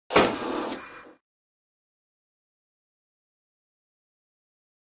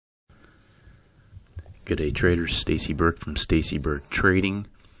Good day, traders. Stacey Burke from Stacey Burke Trading.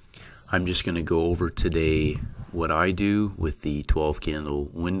 I'm just going to go over today what I do with the 12 candle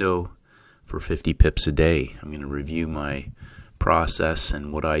window for 50 pips a day. I'm going to review my process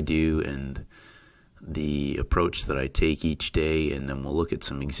and what I do and the approach that I take each day, and then we'll look at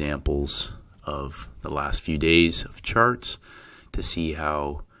some examples of the last few days of charts to see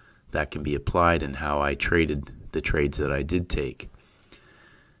how that can be applied and how I traded the trades that I did take.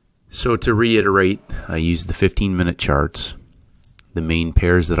 So to reiterate, I use the 15-minute charts. The main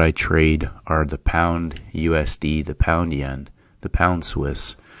pairs that I trade are the pound USD, the pound yen, the pound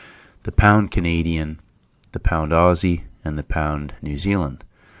Swiss, the pound Canadian, the pound Aussie, and the pound New Zealand.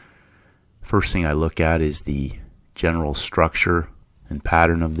 First thing I look at is the general structure and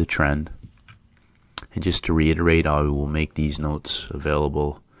pattern of the trend. And just to reiterate, I will make these notes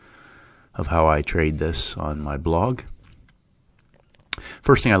available of how I trade this on my blog.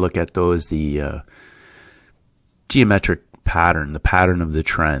 First thing I look at, though, is the geometric pattern, the pattern of the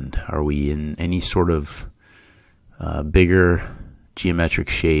trend. Are we in any sort of bigger geometric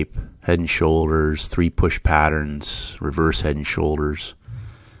shape, head and shoulders, three push patterns, reverse head and shoulders,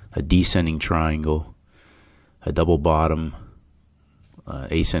 a descending triangle, a double bottom,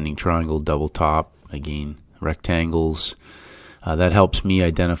 ascending triangle, double top, again, rectangles. That helps me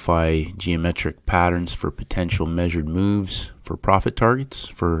identify geometric patterns for potential measured moves, for profit targets,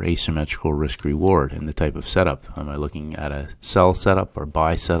 for asymmetrical risk reward, and the type of setup. Am I looking at a sell setup or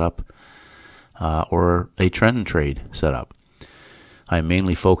buy setup or a trend trade setup? I'm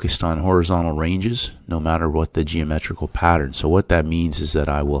mainly focused on horizontal ranges, no matter what the geometrical pattern. So what that means is that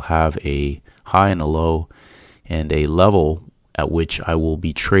I will have a high and a low and a level at which I will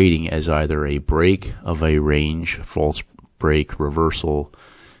be trading as either a break of a range, false break, reversal,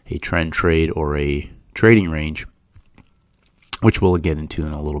 a trend trade, or a trading range, which we'll get into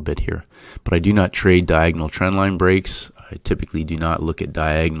in a little bit here. But I do not trade diagonal trendline breaks. I typically do not look at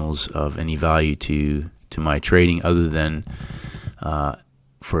diagonals of any value to my trading, other than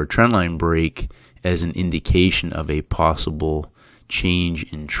for a trendline break as an indication of a possible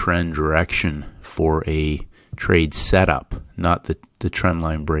change in trend direction for a trade setup, not the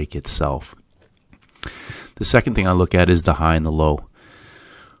trendline break itself. The second thing I look at is the high and the low.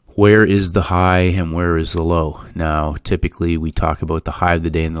 Where is the high and where is the low? Now, typically we talk about the high of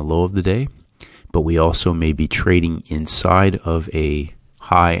the day and the low of the day, but we also may be trading inside of a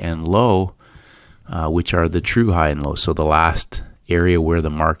high and low, which are the true high and low. So the last area where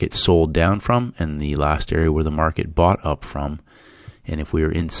the market sold down from and the last area where the market bought up from. And if we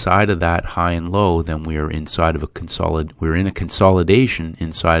are inside of that high and low, then we are inside of we're in a consolidation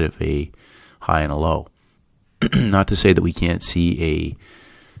inside of a high and a low. Not to say that we can't see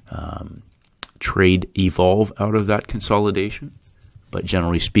a trade evolve out of that consolidation, but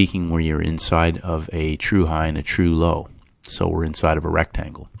generally speaking, where you're inside of a true high and a true low. So we're inside of a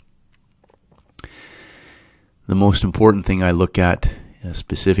rectangle. The most important thing I look at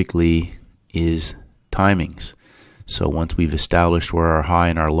specifically is timings. So once we've established where our high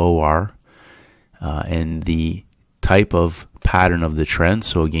and our low are, and the type of pattern of the trend,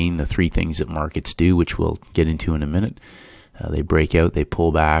 so again, the three things that markets do, which we'll get into in a minute. They break out, they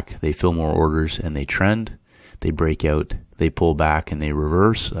pull back, they fill more orders, and they trend. They break out, they pull back, and they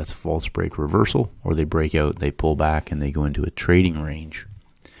reverse. That's a false break reversal. Or they break out, they pull back, and they go into a trading range.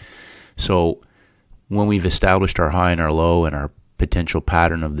 So when we've established our high and our low and our potential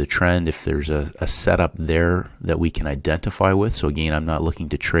pattern of the trend, if there's a setup there that we can identify with. So again, I'm not looking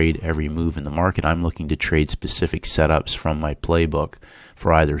to trade every move in the market. I'm looking to trade specific setups from my playbook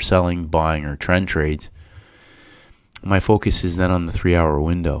for either selling, buying, or trend trades. My focus is then on the 3-hour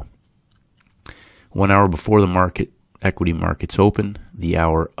window. 1 hour before the equity markets open, the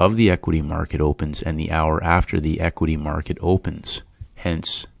hour of the equity market opens, and the hour after the equity market opens.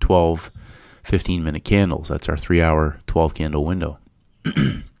 Hence 12 15-minute candles. That's our 3-hour 12-candle window.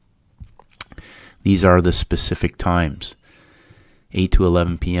 These are the specific times. 8 to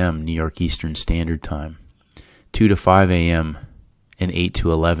 11 p.m. New York Eastern Standard Time. 2 to 5 a.m. and 8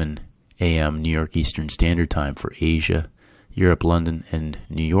 to 11 a.m. New York Eastern Standard Time for Asia, Europe, London, and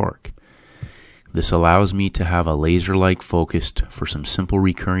New York. This allows me to have a laser-like focused for some simple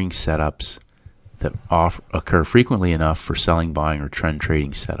recurring setups that occur frequently enough for selling, buying, or trend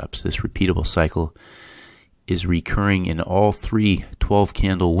trading setups. This repeatable cycle is recurring in all three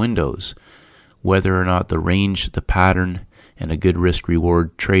 12-candle windows. Whether or not the range, the pattern, and a good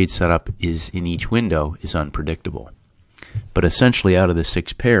risk-reward trade setup is in each window is unpredictable. But essentially, out of the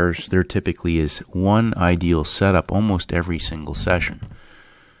 6 pairs, there typically is one ideal setup almost every single session.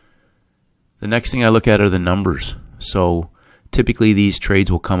 The next thing I look at are the numbers. So Typically, these trades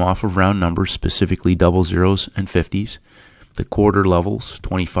will come off of round numbers, specifically double zeros and 50s. The quarter levels,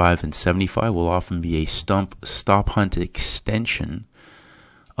 25 and 75, will often be a stop hunt extension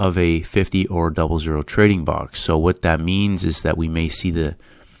of a 50 or double zero trading box. So what that means is that we may see the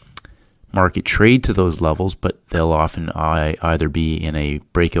market trade to those levels, but they'll often either be in a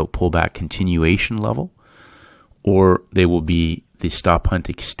breakout pullback continuation level, or they will be the stop hunt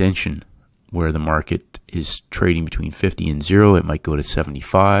extension where the market is trading between 50 and 0. It might go to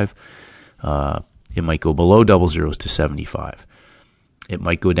 75. It might go below double zeros to 75. It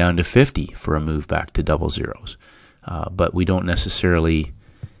might go down to 50 for a move back to double zeros. But we don't necessarily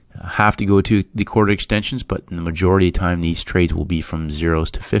have to go to the quarter extensions, but in the majority of the time, these trades will be from zeros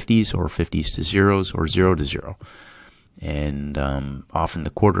to 50s or 50s to zeros or 0 to 0. And often the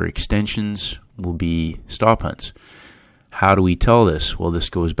quarter extensions will be stop hunts. How do we tell this? Well, this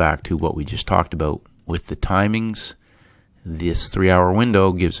goes back to what we just talked about with the timings. This 3-hour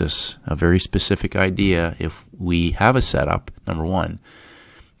window gives us a very specific idea if we have a setup, number one.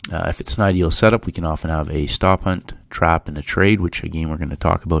 If it's an ideal setup, we can often have a stop hunt, trap, and a trade, which again we're going to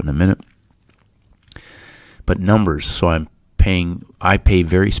talk about in a minute. But numbers, so I pay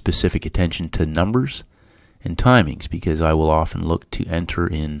very specific attention to numbers and timings because I will often look to enter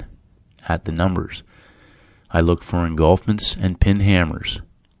in at the numbers. I look for engulfments and pin hammers.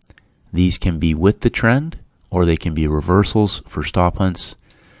 These can be with the trend, or they can be reversals for stop hunts,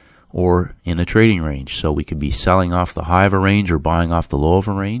 or in a trading range. So we could be selling off the high of a range or buying off the low of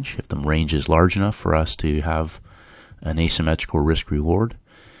a range if the range is large enough for us to have an asymmetrical risk reward.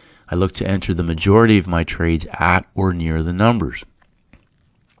 I look to enter the majority of my trades at or near the numbers.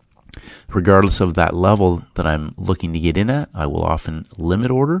 Regardless of that level that I'm looking to get in at, I will often limit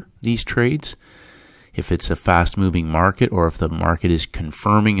order these trades. If it's a fast-moving market or if the market is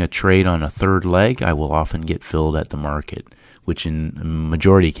confirming a trade on a third leg, I will often get filled at the market, which in a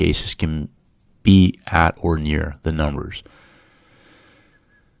majority of cases can be at or near the numbers.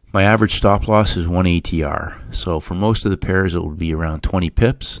 My average stop loss is 1 ATR. So for most of the pairs, it will be around 20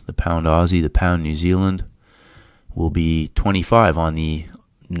 pips. The pound Aussie, the pound New Zealand will be 25 on the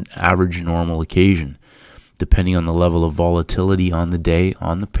average normal occasion. Depending on the level of volatility on the day,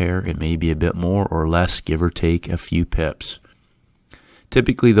 on the pair, it may be a bit more or less, give or take a few pips.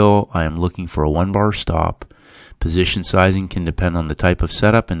 Typically, though, I am looking for a 1-bar stop. Position sizing can depend on the type of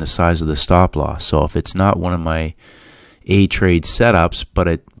setup and the size of the stop loss. So if it's not one of my A-trade setups,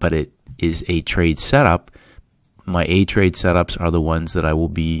 but it is a trade setup, my A-trade setups are the ones that I will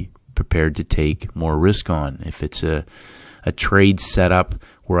be prepared to take more risk on. If it's a trade setup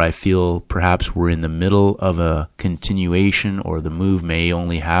where I feel perhaps we're in the middle of a continuation or the move may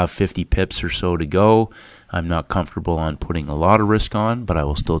only have 50 pips or so to go, I'm not comfortable on putting a lot of risk on, but I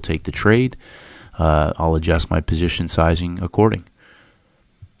will still take the trade. I'll adjust my position sizing according.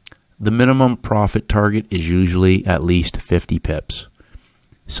 The minimum profit target is usually at least 50 pips.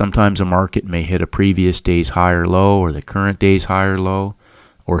 Sometimes a market may hit a previous day's high or low or the current day's high or low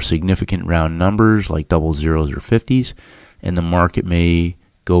or significant round numbers like double zeros or 50s, and the market may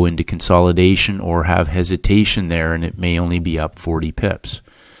go into consolidation or have hesitation there, and it may only be up 40 pips.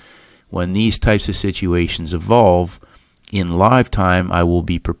 When these types of situations evolve, in live time, I will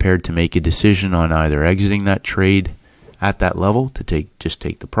be prepared to make a decision on either exiting that trade at that level to just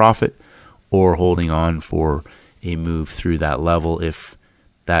take the profit, or holding on for a move through that level if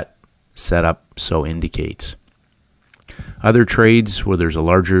that setup so indicates. Other trades where there's a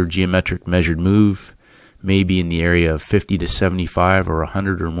larger geometric measured move maybe in the area of 50 to 75 or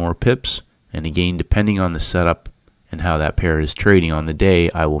 100 or more pips. And again, depending on the setup and how that pair is trading on the day,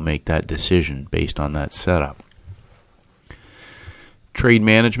 I will make that decision based on that setup. Trade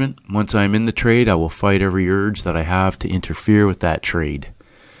management. Once I'm in the trade, I will fight every urge that I have to interfere with that trade.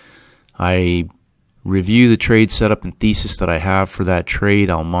 I review the trade setup and thesis that I have for that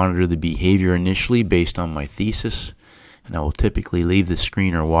trade. I'll monitor the behavior initially based on my thesis. And I will typically leave the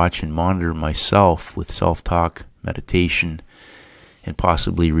screen or watch and monitor myself with self-talk, meditation, and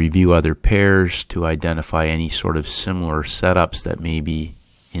possibly review other pairs to identify any sort of similar setups that may be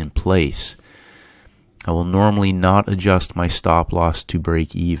in place. I will normally not adjust my stop loss to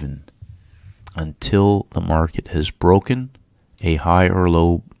break even until the market has broken a high or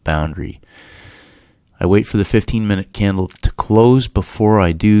low boundary. I wait for the 15-minute candle to close before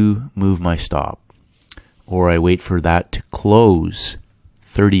I do move my stop. Or I wait for that to close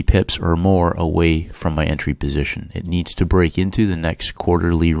 30 pips or more away from my entry position. It needs to break into the next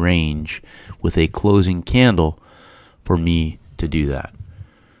quarterly range with a closing candle for me to do that.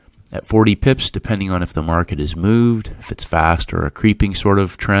 At 40 pips, depending on if the market is moved, if it's fast or a creeping sort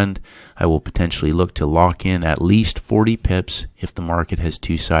of trend, I will potentially look to lock in at least 40 pips if the market has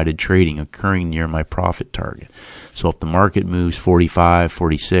two-sided trading occurring near my profit target. So if the market moves 45,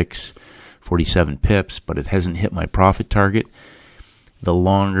 46, 47 pips, but it hasn't hit my profit target, the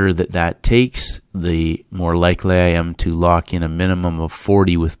longer that takes, the more likely I am to lock in a minimum of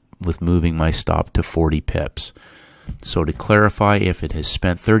 40 with moving my stop to 40 pips. So to clarify, if it has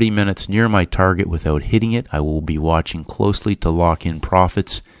spent 30 minutes near my target without hitting it, I will be watching closely to lock in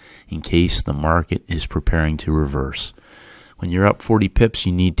profits in case the market is preparing to reverse. When you're up 40 pips,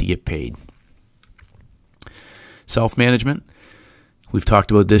 you need to get paid. Self-management. We've talked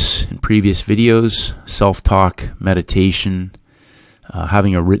about this in previous videos. Self-talk, meditation,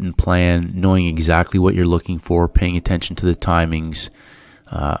 having a written plan, knowing exactly what you're looking for, paying attention to the timings,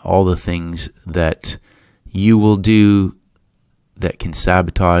 all the things that you will do that can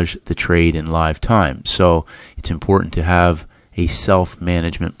sabotage the trade in live time. So it's important to have a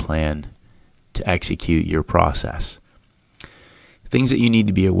self-management plan to execute your process. Things that you need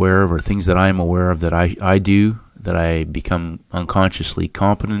to be aware of, or things that I'm aware of that I do, that I become unconsciously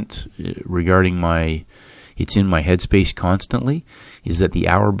competent regarding it's in my headspace constantly, is that the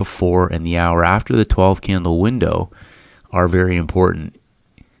hour before and the hour after the 12 candle window are very important.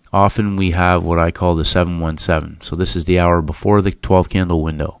 Often we have what I call the 717. So this is the hour before the 12 candle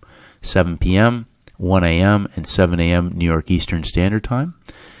window. 7 p.m., 1 a.m., and 7 a.m. New York Eastern Standard Time.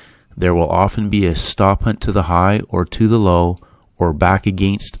 There will often be a stop hunt to the high or to the low or back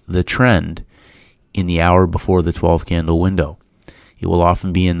against the trend in the hour before the 12 candle window. It will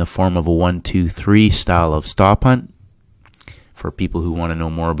often be in the form of a 1, 2, 3 style of stop hunt. For people who want to know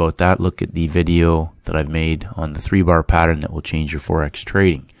more about that, look at the video that I've made on the 3-bar pattern that will change your Forex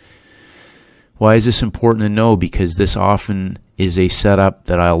trading. Why is this important to know? Because this often is a setup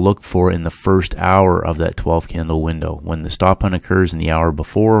that I'll look for in the first hour of that 12 candle window. When the stop hunt occurs in the hour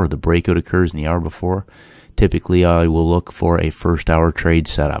before, or the breakout occurs in the hour before, typically I will look for a first hour trade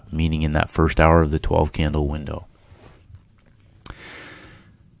setup, meaning in that first hour of the 12 candle window.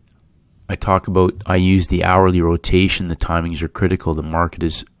 I use the hourly rotation. The timings are critical. The market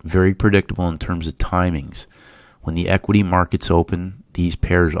is very predictable in terms of timings. When the equity markets open, these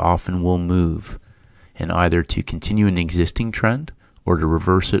pairs often will move, and either to continue an existing trend or to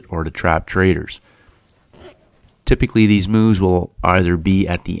reverse it or to trap traders. Typically these moves will either be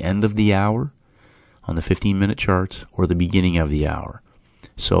at the end of the hour on the 15-minute charts or the beginning of the hour.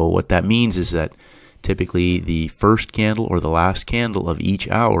 So what that means is that typically the first candle or the last candle of each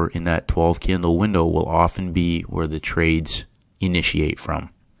hour in that 12 candle window will often be where the trades initiate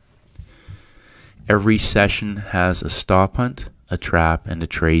from. Every session has a stop hunt, a trap, and a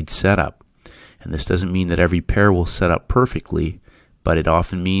trade setup. And this doesn't mean that every pair will set up perfectly, but it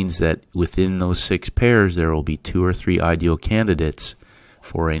often means that within those 6 pairs there will be 2 or 3 ideal candidates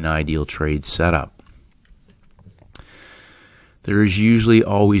for an ideal trade setup. There is usually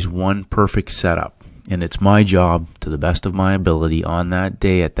always one perfect setup, and it's my job, to the best of my ability on that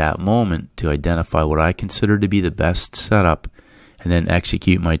day at that moment, to identify what I consider to be the best setup and then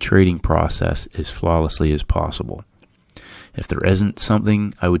execute my trading process as flawlessly as possible. If there isn't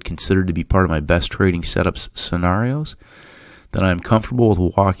something I would consider to be part of my best trading setups scenarios, then I'm comfortable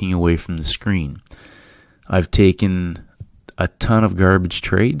with walking away from the screen. I've taken a ton of garbage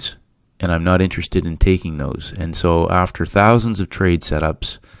trades, and I'm not interested in taking those. And so after thousands of trade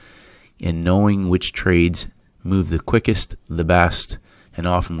setups and knowing which trades move the quickest, the best, and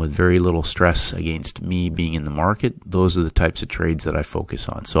often with very little stress against me being in the market, those are the types of trades that I focus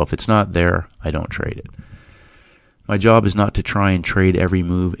on. So if it's not there, I don't trade it. My job is not to try and trade every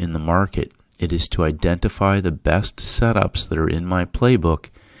move in the market. It is to identify the best setups that are in my playbook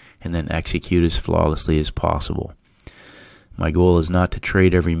and then execute as flawlessly as possible. My goal is not to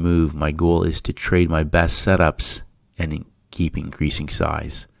trade every move. My goal is to trade my best setups and keep increasing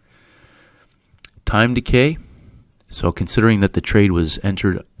size. Time decay. So considering that the trade was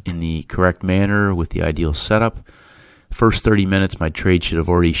entered in the correct manner with the ideal setup, first 30 minutes my trade should have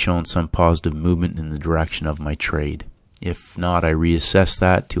already shown some positive movement in the direction of my trade. If not, I reassess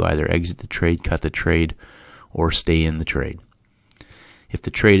that to either exit the trade, cut the trade, or stay in the trade. If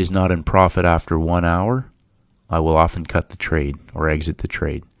the trade is not in profit after 1 hour, I will often cut the trade or exit the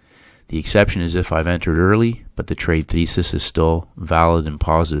trade. The exception is if I've entered early, but the trade thesis is still valid and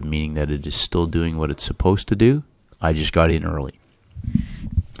positive, meaning that it is still doing what it's supposed to do. I just got in early.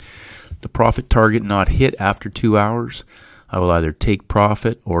 The profit target not hit after 2 hours, I will either take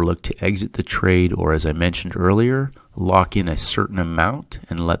profit or look to exit the trade, or as I mentioned earlier, lock in a certain amount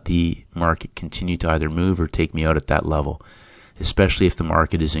and let the market continue to either move or take me out at that level. especially if the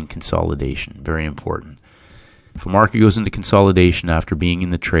market is in consolidation. Very important. If a market goes into consolidation after being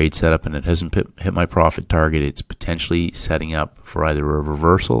in the trade setup and it hasn't hit my profit target, it's potentially setting up for either a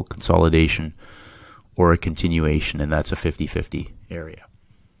reversal, consolidation, or a continuation, and that's a 50-50 area.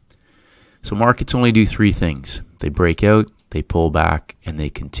 So markets only do three things. They break out, they pull back, and they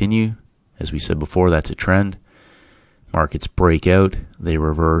continue. As we said before, that's a trend. Markets break out, they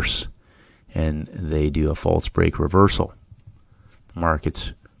reverse, and they do a false break reversal.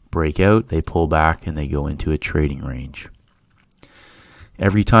 Markets break out, they pull back, and they go into a trading range.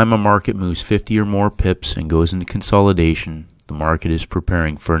 Every time a market moves 50 or more pips and goes into consolidation, the market is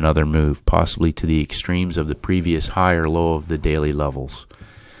preparing for another move, possibly to the extremes of the previous high or low of the daily levels.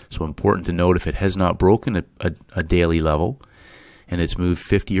 So important to note, if it has not broken a daily level and it's moved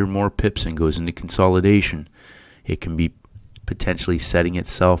 50 or more pips and goes into consolidation, it can be potentially setting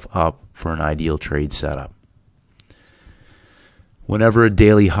itself up for an ideal trade setup. Whenever a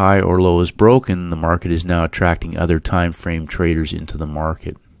daily high or low is broken, the market is now attracting other time frame traders into the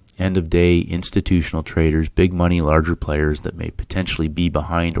market. End of day, institutional traders, big money, larger players that may potentially be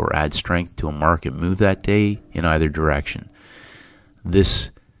behind or add strength to a market move that day in either direction.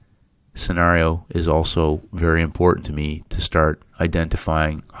 This scenario is also very important to me to start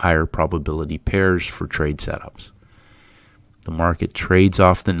identifying higher probability pairs for trade setups. The market trades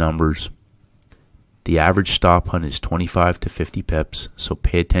off the numbers. The average stop hunt is 25 to 50 pips, so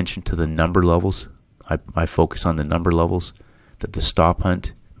pay attention to the number levels. I focus on the number levels that the stop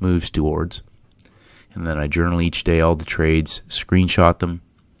hunt moves towards. And then I journal each day all the trades, screenshot them,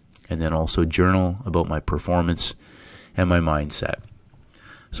 and then also journal about my performance and my mindset.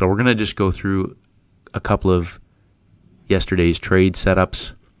 So we're going to just go through a couple of yesterday's trade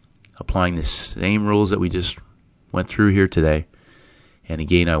setups, applying the same rules that we just went through here today. And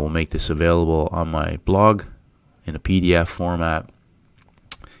again, I will make this available on my blog in a PDF format.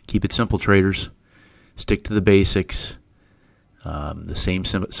 Keep it simple, traders. Stick to the basics. The same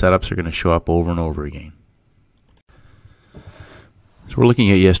setups are going to show up over and over again. So we're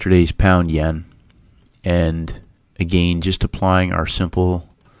looking at yesterday's pound yen. And again, just applying our simple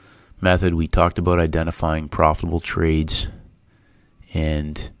method. We talked about identifying profitable trades.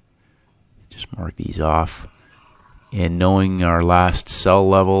 And just mark these off. And knowing our last sell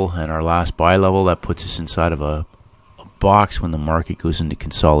level and our last buy level, that puts us inside of a box when the market goes into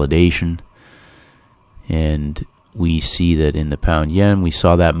consolidation. And we see that in the pound yen, we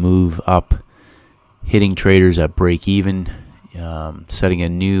saw that move up, hitting traders at break even, setting a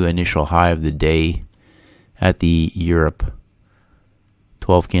new initial high of the day at the Europe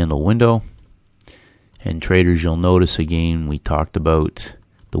 12 candle window. And traders, you'll notice again, we talked about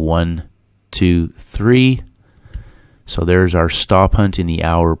the 1, 2, 3. So there's our stop hunt in the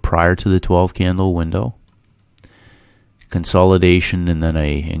hour prior to the 12 candle window. Consolidation and then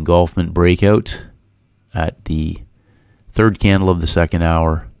a engulfment breakout at the third candle of the second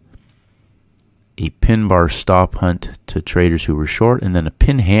hour. A pin bar stop hunt to traders who were short, and then a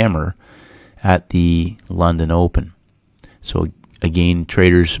pin hammer at the London Open. So again,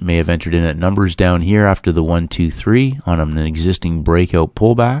 traders may have entered in at numbers down here after the 1, 2, 3 on an existing breakout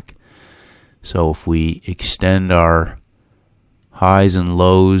pullback. So if we extend our highs and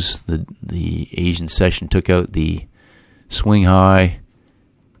lows, the Asian session took out the swing high,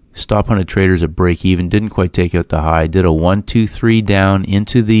 stop hunted traders at break even, didn't quite take out the high, did a 1, 2, 3 down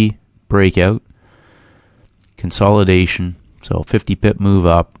into the breakout, consolidation, so 50 pip move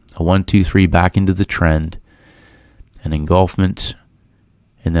up, a 1, 2, 3 back into the trend, an engulfment,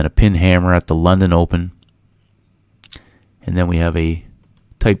 and then a pin hammer at the London Open. And then we have a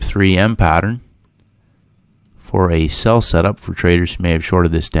type 3 M pattern for a sell setup for traders who may have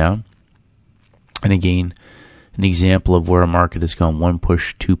shorted this down. And again, an example of where a market has gone 1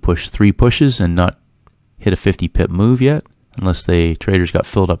 push, 2 push, 3 pushes and not hit a 50 pip move yet, unless the traders got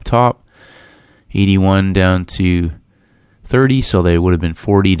filled up top. 81 down to 30, so they would have been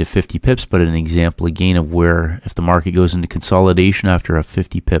 40 to 50 pips, but an example again of where if the market goes into consolidation after a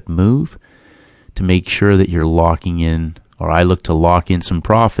 50 pip move, to make sure that you're locking in, or I look to lock in some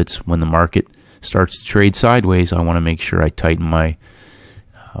profits when the market starts to trade sideways. I want to make sure I tighten my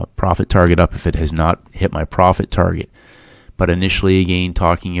profit target up if it has not hit my profit target. But initially, again,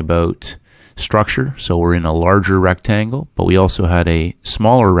 talking about structure, so we're in a larger rectangle, but we also had a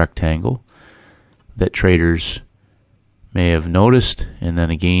smaller rectangle that traders may have noticed, and then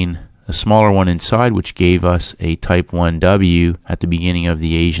again a smaller one inside, which gave us a type 1W at the beginning of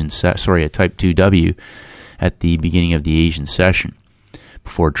the a type 2W at the beginning of the Asian session,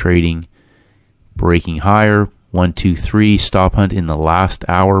 before trading, breaking higher, 1, 2, 3 stop hunt in the last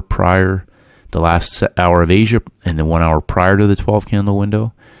hour prior the last hour of Asia and the 1 hour prior to the 12 candle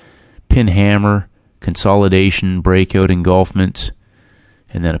window. Pin hammer, consolidation, breakout, engulfment,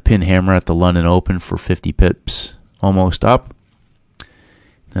 and then a pin hammer at the London Open for 50 pips, almost up.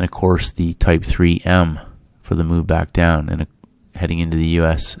 Then, of course, the type 3M for the move back down and heading into the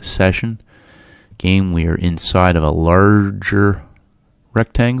U.S. session. Again, we are inside of a larger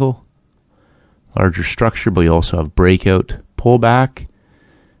rectangle, larger structure, but we also have breakout, pullback,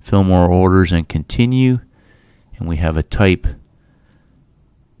 fill more orders, and continue. And we have a type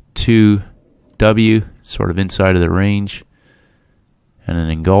 2W, sort of inside of the range, and an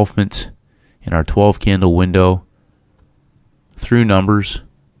engulfment in our 12 candle window through numbers.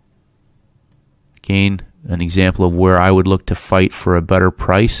 Again, an example of where I would look to fight for a better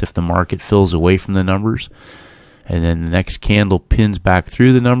price if the market fills away from the numbers. And then the next candle pins back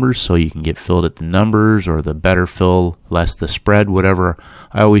through the numbers, so you can get filled at the numbers or the better fill, less the spread, whatever.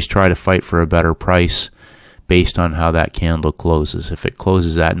 I always try to fight for a better price based on how that candle closes. If it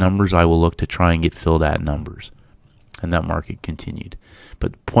closes at numbers, I will look to try and get filled at numbers. And that market continued.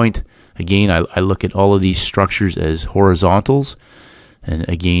 But the point, again, I look at all of these structures as horizontals. And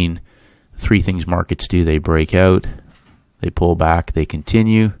again, three things markets do: they break out, they pull back, they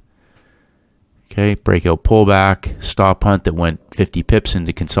continue. Okay, breakout, pullback, stop hunt that went 50 pips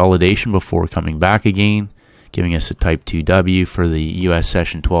into consolidation before coming back again, giving us a type 2W for the U.S.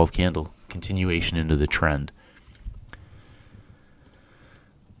 session 12 candle continuation into the trend.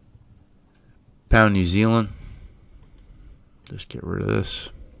 Pound New Zealand. Just get rid of this.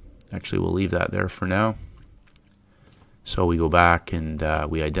 Actually, we'll leave that there for now. So we go back and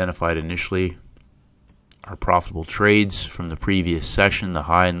we identified initially our profitable trades from the previous session, the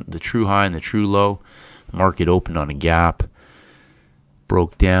high and the true high and the true low. The market opened on a gap,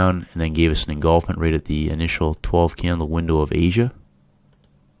 broke down, and then gave us an engulfment right at the initial 12 candle window of Asia.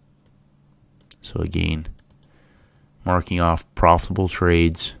 So again, marking off profitable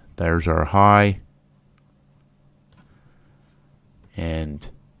trades. There's our high. And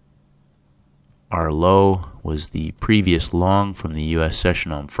our low was the previous long from the U.S.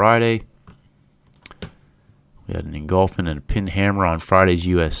 session on Friday. We had an engulfment and a pin hammer on Friday's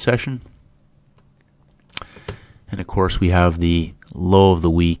U.S. session. And of course, we have the low of the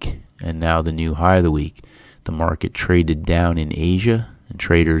week and now the new high of the week. The market traded down in Asia, and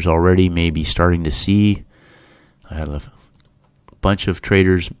traders already may be starting to see. I had a bunch of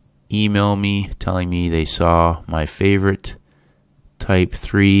traders email me telling me they saw my favorite type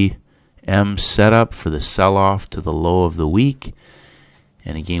 3M setup for the sell-off to the low of the week.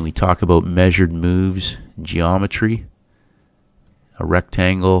 And again, we talk about measured moves, geometry, a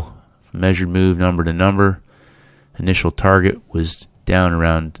rectangle, measured move number to number. Initial target was down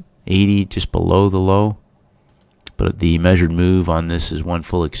around 80, just below the low. But the measured move on this is one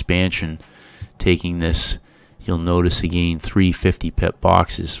full expansion. Taking this, you'll notice again 3 50 pip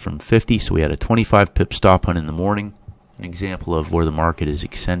boxes from 50. So we had a 25 pip stop hunt in the morning. An example of where the market is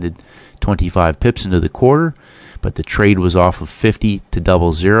extended 25 pips into the quarter. But the trade was off of 50 to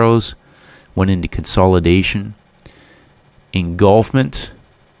double zeros, went into consolidation, engulfment.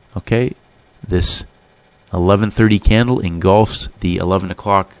 Okay, this 11:30 candle engulfs the 11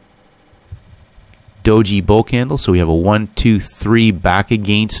 o'clock doji bull candle. So we have a 1, 2, 3 back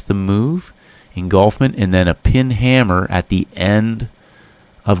against the move, engulfment, and then a pin hammer at the end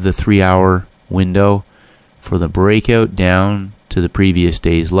of the 3-hour window for the breakout down to the previous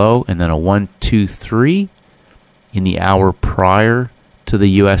day's low, and then a 1, 2, 3 in the hour prior to the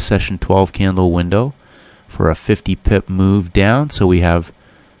U.S. session 12 candle window for a 50 pip move down. So we have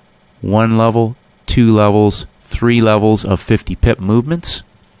 1 level, 2 levels, 3 levels of 50 pip movements.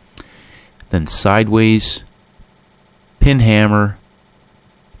 Then sideways, pin hammer,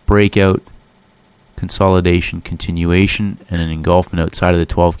 breakout, consolidation, continuation, and an engulfment outside of the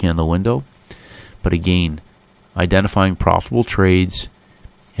 12 candle window. But again, identifying profitable trades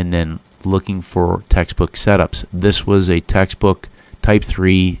and then looking for textbook setups. This was a textbook type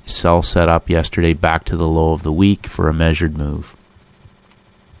 3 sell setup yesterday back to the low of the week for a measured move.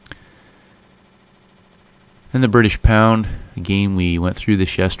 And the British pound, again, we went through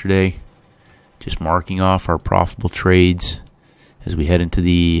this yesterday, just marking off our profitable trades as we head into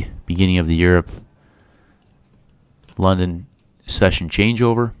the beginning of the Europe London session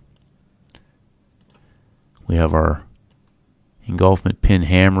changeover. We have our engulfment pin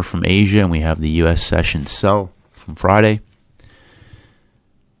hammer from Asia, and we have the U.S. session sell from Friday.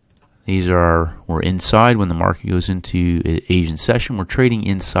 We're inside when the market goes into Asian session. We're trading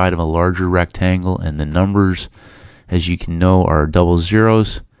inside of a larger rectangle, and the numbers, as you can know, are double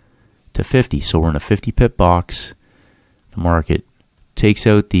zeros to 50. So we're in a 50 pip box. The market takes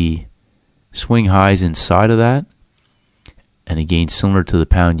out the swing highs inside of that. And again, similar to the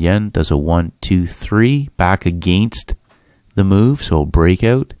pound yen, does a 1, 2, 3 back against the move. So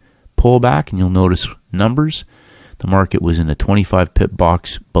breakout, pull back, and you'll notice numbers. The market was in a 25 pip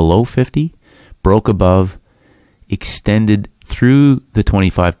box below 50, broke above, extended through the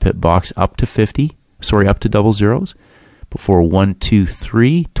 25 pip box up to 50, up to double zeros, before 1, 2,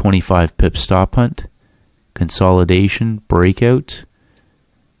 3, 25 pip stop hunt, consolidation, breakout,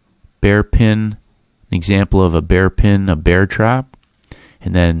 bear pin, an example of a bear pin, a bear trap,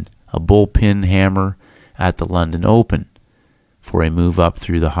 and then a bull pin hammer at the London Open for a move up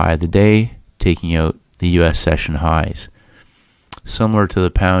through the high of the day, taking out the US session highs. Similar to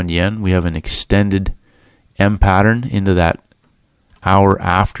the pound yen, we have an extended M pattern into that hour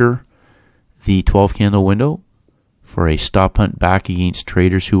after the 12 candle window for a stop hunt back against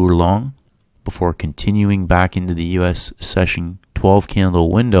traders who were long, before continuing back into the US session 12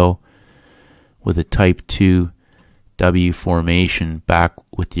 candle window with a type 2 W formation back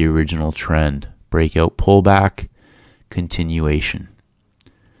with the original trend. Breakout, pullback, continuation.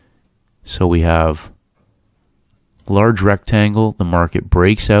 So we have large rectangle, the market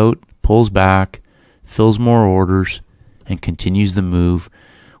breaks out, pulls back, fills more orders, and continues the move.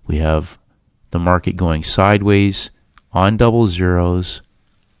 We have the market going sideways on double zeros,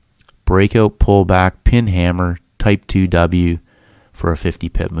 breakout, pullback, pin hammer, type 2 W for a 50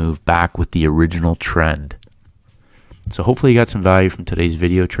 pip move back with the original trend. So hopefully you got some value from today's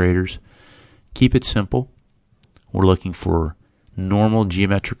video, traders. Keep it simple. We're looking for normal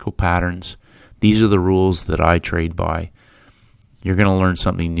geometrical patterns. These are the rules that I trade by. You're going to learn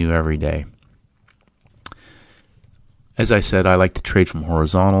something new every day. As I said, I like to trade from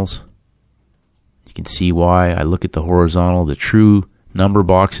horizontals. You can see why. I look at the horizontal. The true number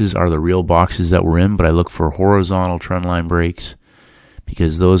boxes are the real boxes that we're in, but I look for horizontal trendline breaks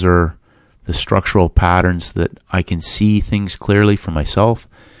because those are the structural patterns that I can see things clearly for myself,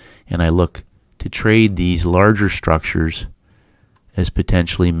 and I look to trade these larger structures as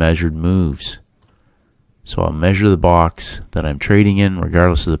potentially measured moves. So I'll measure the box that I'm trading in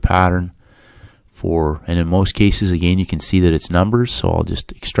regardless of the pattern and in most cases, again, you can see that it's numbers, so I'll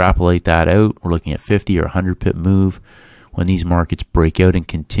just extrapolate that out. We're looking at 50 or 100 pip move when these markets break out and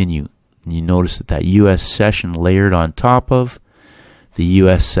continue. And you notice that US session layered on top of the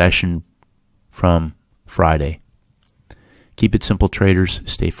US session from Friday. Keep it simple, traders.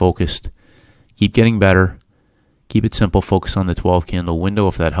 Stay focused. Keep getting better. Keep it simple. Focus on the 12 candle window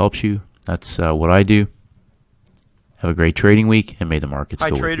if that helps you. That's what I do. Have a great trading week, and may the markets go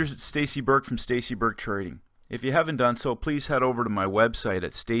with you. Hi traders, it's Stacey Burke from Stacey Burke Trading. If you haven't done so, please head over to my website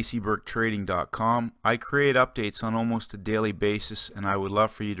at staceyburketrading.com. I create updates on almost a daily basis, and I would love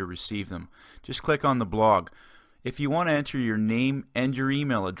for you to receive them. Just click on the blog. If you want to enter your name and your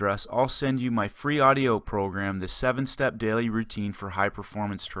email address, I'll send you my free audio program, the 7-Step Daily Routine for High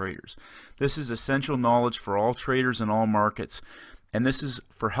Performance Traders. This is essential knowledge for all traders in all markets. And this is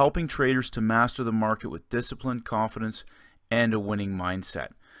for helping traders to master the market with discipline, confidence, and a winning mindset.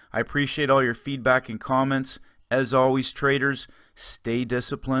 I appreciate all your feedback and comments. As always, traders, stay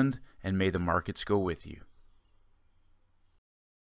disciplined, and may the markets go with you.